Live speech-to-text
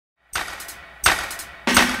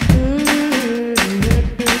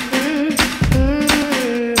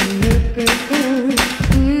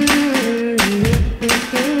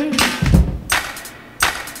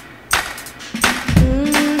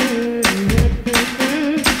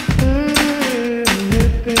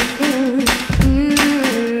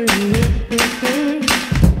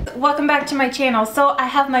to my channel. So I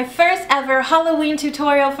have my first ever Halloween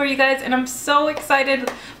tutorial for you guys, and I'm so excited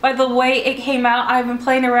by the way it came out. I've been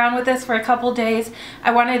playing around with this for a couple days.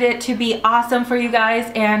 I wanted it to be awesome for you guys,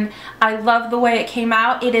 and I love the way it came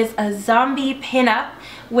out. It is a zombie pinup,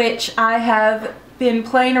 which I have been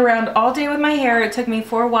playing around all day with my hair. It took me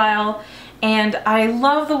for a while, and I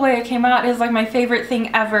love the way it came out. It is like my favorite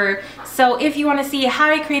thing ever. So if you want to see how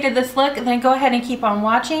I created this look, then go ahead and keep on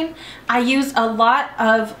watching. I use a lot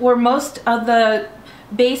of, or most of the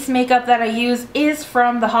base makeup that I use is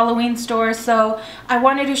from the Halloween store. So I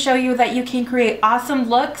wanted to show you that you can create awesome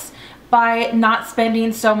looks by not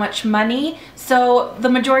spending so much money. So the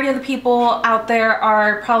majority of the people out there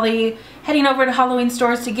are probably heading over to Halloween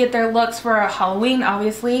stores to get their looks for Halloween,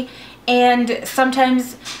 obviously. And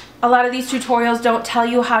sometimes a lot of these tutorials don't tell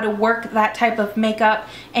you how to work that type of makeup,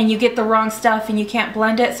 and you get the wrong stuff and you can't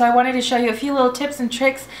blend it. So I wanted to show you a few little tips and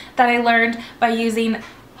tricks that I learned by using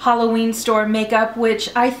Halloween store makeup,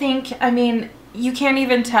 which I think, I mean, you can't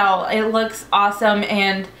even tell. It looks awesome,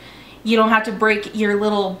 and you don't have to break your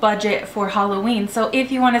little budget for Halloween. So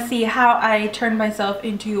if you want to see how I turned myself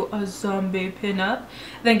into a zombie pinup,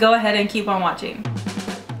 then go ahead and keep on watching.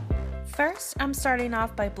 First, I'm starting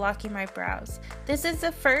off by blocking my brows. This is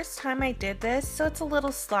the first time I did this, so it's a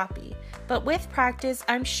little sloppy, but with practice,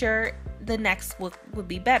 I'm sure the next look would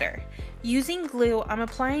be better. Using glue, I'm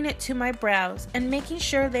applying it to my brows and making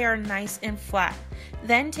sure they are nice and flat.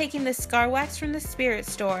 Then taking the scar wax from the spirit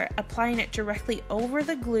store, applying it directly over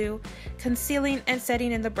the glue, concealing and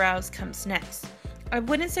setting in the brows comes next. I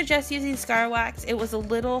wouldn't suggest using scar wax. It was a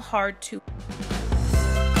little hard to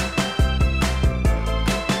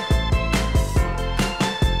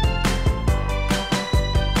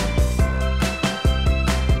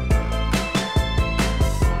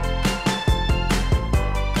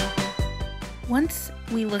Once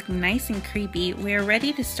we look nice and creepy, we are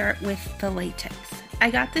ready to start with the latex. I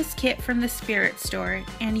got this kit from the spirit store,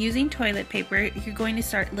 and using toilet paper, you're going to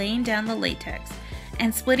start laying down the latex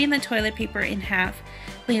and splitting the toilet paper in half.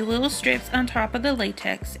 Lay little strips on top of the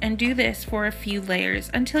latex and do this for a few layers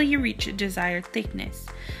until you reach a desired thickness.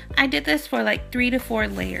 I did this for like 3 to 4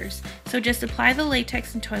 layers, so just apply the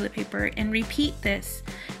latex and toilet paper and repeat this.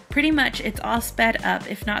 Pretty much it's all sped up.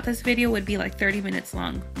 If not, this video would be like 30 minutes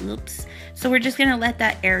long. Whoops. So we're just gonna let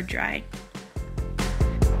that air dry.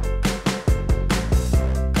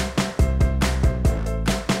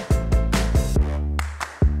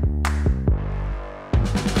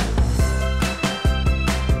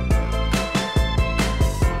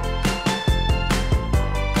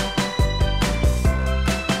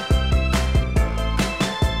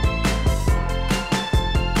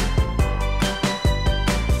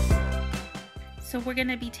 So we're going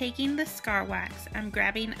to be taking the scar wax. I'm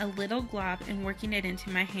grabbing a little glob and working it into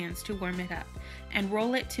my hands to warm it up and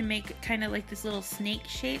roll it to make kind of like this little snake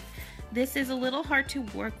shape. This is a little hard to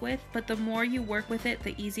work with, but the more you work with it,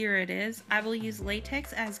 the easier it is. I will use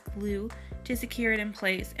latex as glue to secure it in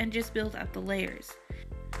place and just build up the layers.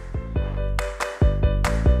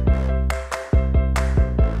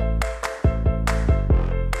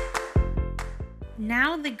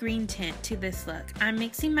 Now the green tint to this look. I'm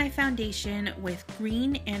mixing my foundation with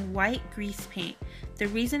green and white grease paint. The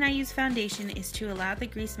reason I use foundation is to allow the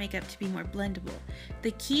grease makeup to be more blendable.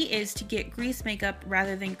 The key is to get grease makeup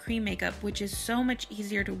rather than cream makeup, which is so much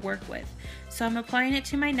easier to work with. So I'm applying it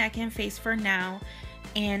to my neck and face for now,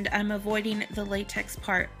 and I'm avoiding the latex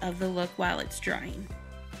part of the look while it's drying.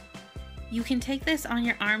 You can take this on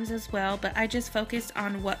your arms as well, but I just focused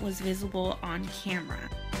on what was visible on camera.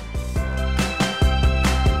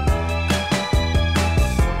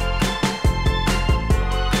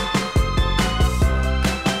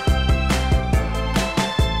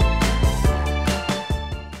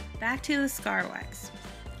 Back to the scar wax.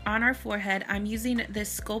 On our forehead, I'm using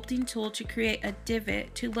this sculpting tool to create a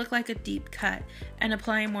divot to look like a deep cut and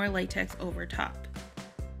applying more latex over top.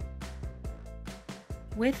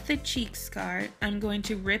 With the cheek scar, I'm going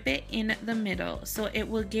to rip it in the middle so it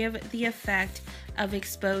will give the effect of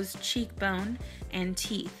exposed cheekbone and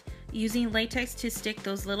teeth. Using latex to stick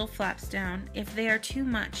those little flaps down. If they are too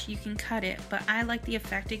much, you can cut it, but I like the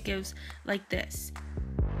effect it gives like this.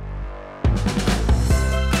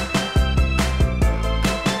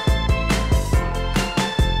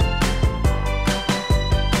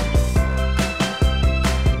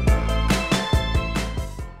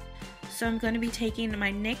 So I'm going to be taking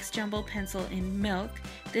my NYX Jumbo Pencil in Milk.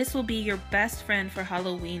 This will be your best friend for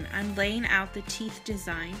Halloween. I'm laying out the teeth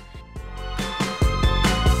design.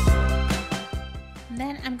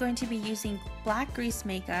 Then I'm going to be using black grease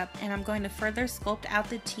makeup, and I'm going to further sculpt out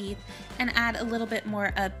the teeth and add a little bit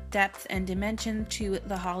more of depth and dimension to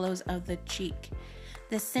the hollows of the cheek.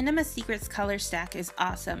 The Cinema Secrets color stack is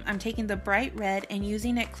awesome. I'm taking the bright red and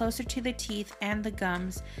using it closer to the teeth and the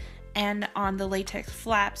gums and on the latex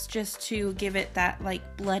flaps just to give it that like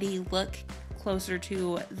bloody look closer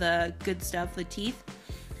to the good stuff, the teeth.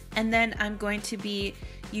 And then I'm going to be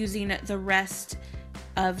using the rest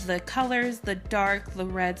of the colors, the dark, the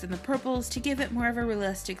reds, and the purples to give it more of a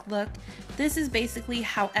realistic look. This is basically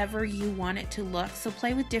however you want it to look, so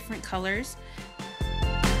play with different colors.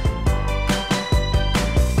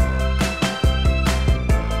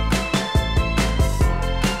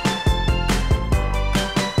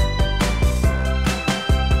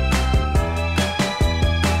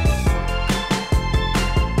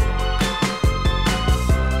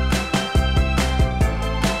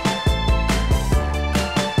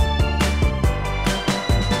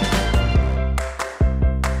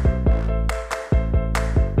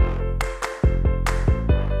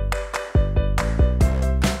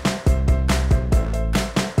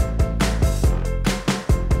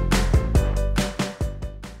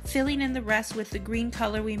 Filling in the rest with the green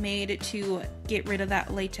color we made to get rid of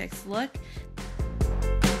that latex look.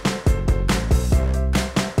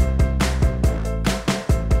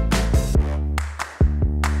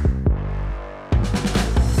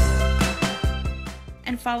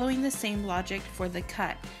 And following the same logic for the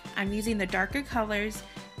cut, I'm using the darker colors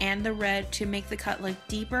and the red to make the cut look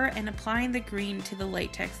deeper and applying the green to the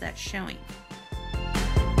latex that's showing.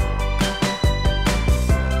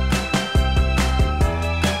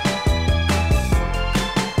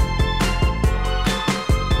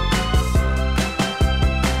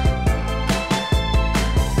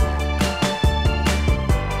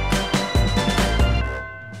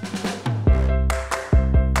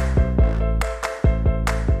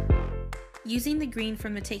 Using the green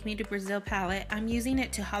from the Take Me to Brazil palette, I'm using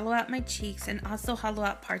it to hollow out my cheeks and also hollow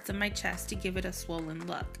out parts of my chest to give it a swollen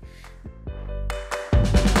look.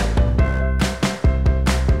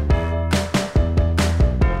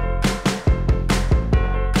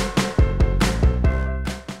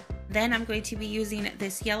 Then I'm going to be using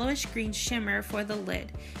this yellowish green shimmer for the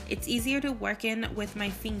lid. It's easier to work in with my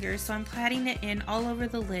fingers, so I'm patting it in all over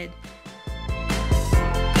the lid.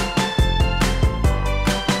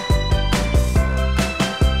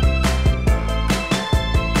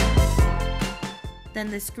 Then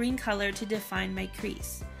this green color to define my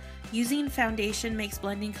crease. Using foundation makes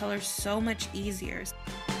blending colors so much easier.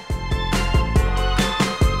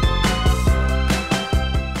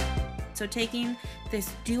 So taking this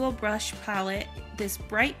dual brush palette, this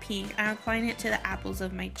bright pink, I'm applying it to the apples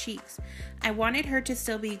of my cheeks. I wanted her to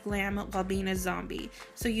still be glam while being a zombie.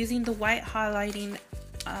 So using the white highlighting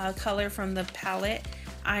color from the palette,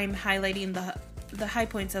 I'm highlighting the high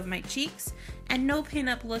points of my cheeks, and no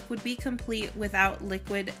pin-up look would be complete without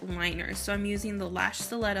liquid liner. So I'm using the lash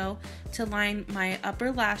stiletto to line my upper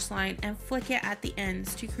lash line and flick it at the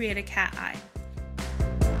ends to create a cat eye.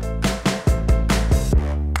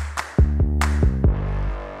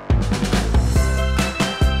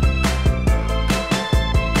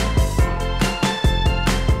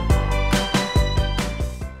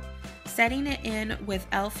 Setting it in with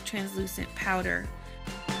e.l.f. translucent powder.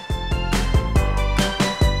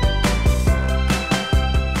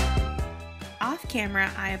 Off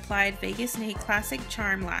camera, I applied Vegas Nate Classic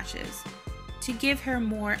Charm Lashes to give her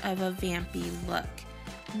more of a vampy look.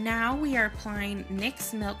 Now we are applying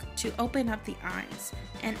NYX Milk to open up the eyes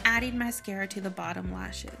and adding mascara to the bottom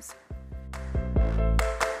lashes.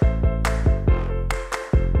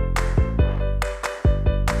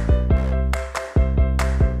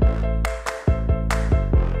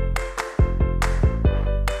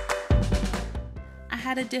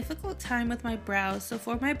 I had a difficult time with my brows, so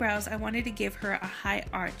for my brows I wanted to give her a high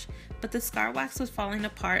arch, but the scar wax was falling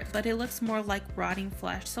apart, but it looks more like rotting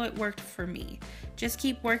flesh, so it worked for me. Just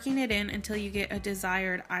keep working it in until you get a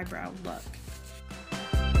desired eyebrow look.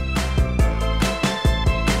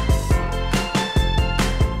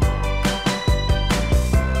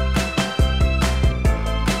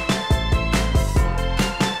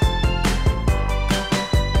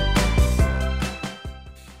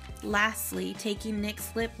 Lastly, taking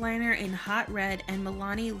NYX lip liner in Hot Red and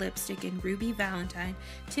Milani lipstick in Ruby Valentine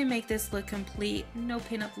to make this look complete. No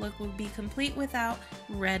pinup look will be complete without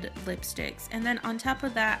red lipsticks. And then on top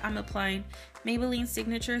of that, I'm applying Maybelline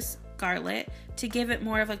Signature Scarlet to give it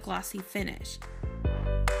more of a glossy finish.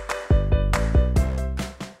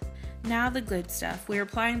 Now the good stuff. We're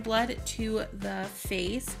applying blood to the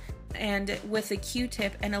face and with a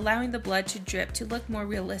Q-tip and allowing the blood to drip to look more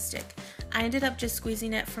realistic. I ended up just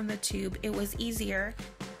squeezing it from the tube. It was easier.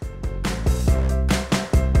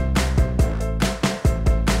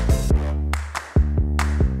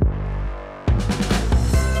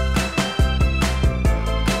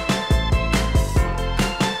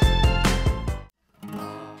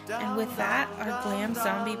 And with that, our glam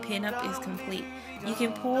zombie pinup is complete. You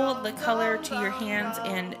can pull the color to your hands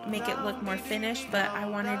and make it look more finished, but I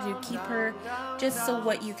wanted to keep her just so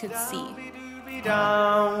what you could see.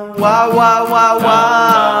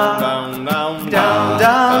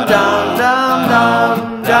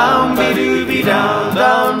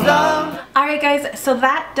 Alright guys, so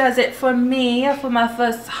that does it for me for my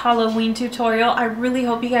first Halloween tutorial. I really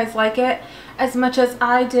hope you guys like it as much as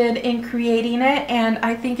I did in creating it, and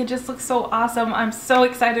I think it just looks so awesome. I'm so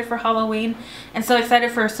excited for Halloween and so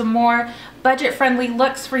excited for some more budget-friendly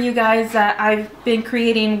looks for you guys that I've been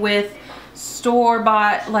creating with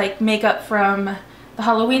store-bought like makeup from the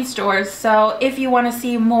Halloween stores. So if you want to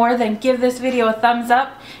see more, then give this video a thumbs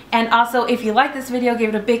up, and also if you like this video,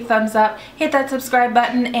 give it a big thumbs up, hit that subscribe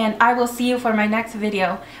button, and I will see you for my next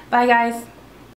video. Bye guys.